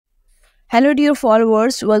Hello dear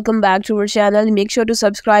followers, welcome back to our channel. Make sure to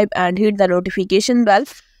subscribe and hit the notification bell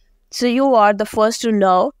so you are the first to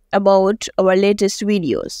know about our latest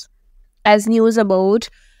videos. As news about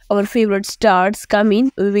our favorite stars come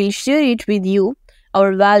in, we will share it with you,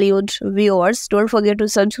 our valued viewers. Don't forget to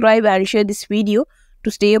subscribe and share this video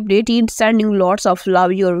to stay updated, sending lots of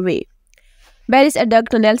love your way. Barış and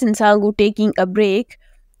Elchin Sangu taking a break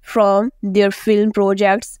from their film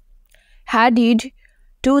projects, headed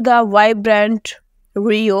to the vibrant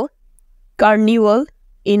Rio Carnival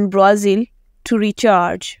in Brazil to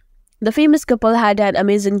recharge. The famous couple had an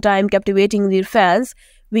amazing time captivating their fans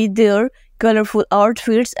with their colorful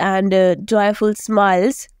outfits and joyful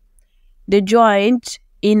smiles. They joined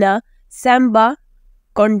in a samba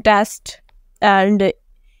contest and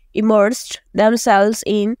immersed themselves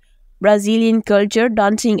in Brazilian culture,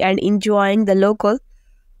 dancing and enjoying the local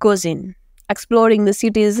cuisine. Exploring the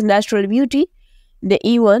city's natural beauty, they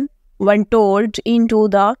even ventured into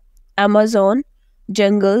the Amazon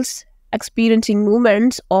jungles, experiencing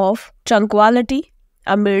moments of tranquility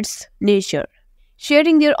amidst nature.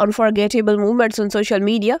 Sharing their unforgettable moments on social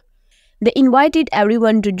media, they invited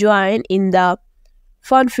everyone to join in the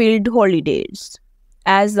fun-filled holidays.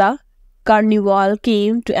 As the carnival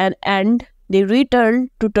came to an end, they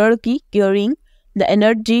returned to Turkey carrying the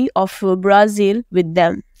energy of Brazil with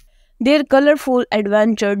them. Their colorful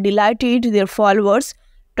adventure delighted their followers,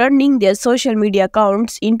 turning their social media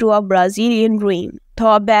accounts into a Brazilian dream.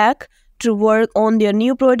 Thought back to work on their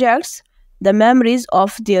new projects, the memories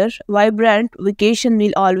of their vibrant vacation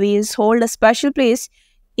will always hold a special place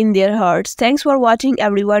in their hearts. Thanks for watching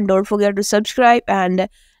everyone. Don't forget to subscribe and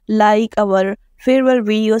like our farewell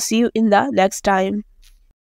video. See you in the next time.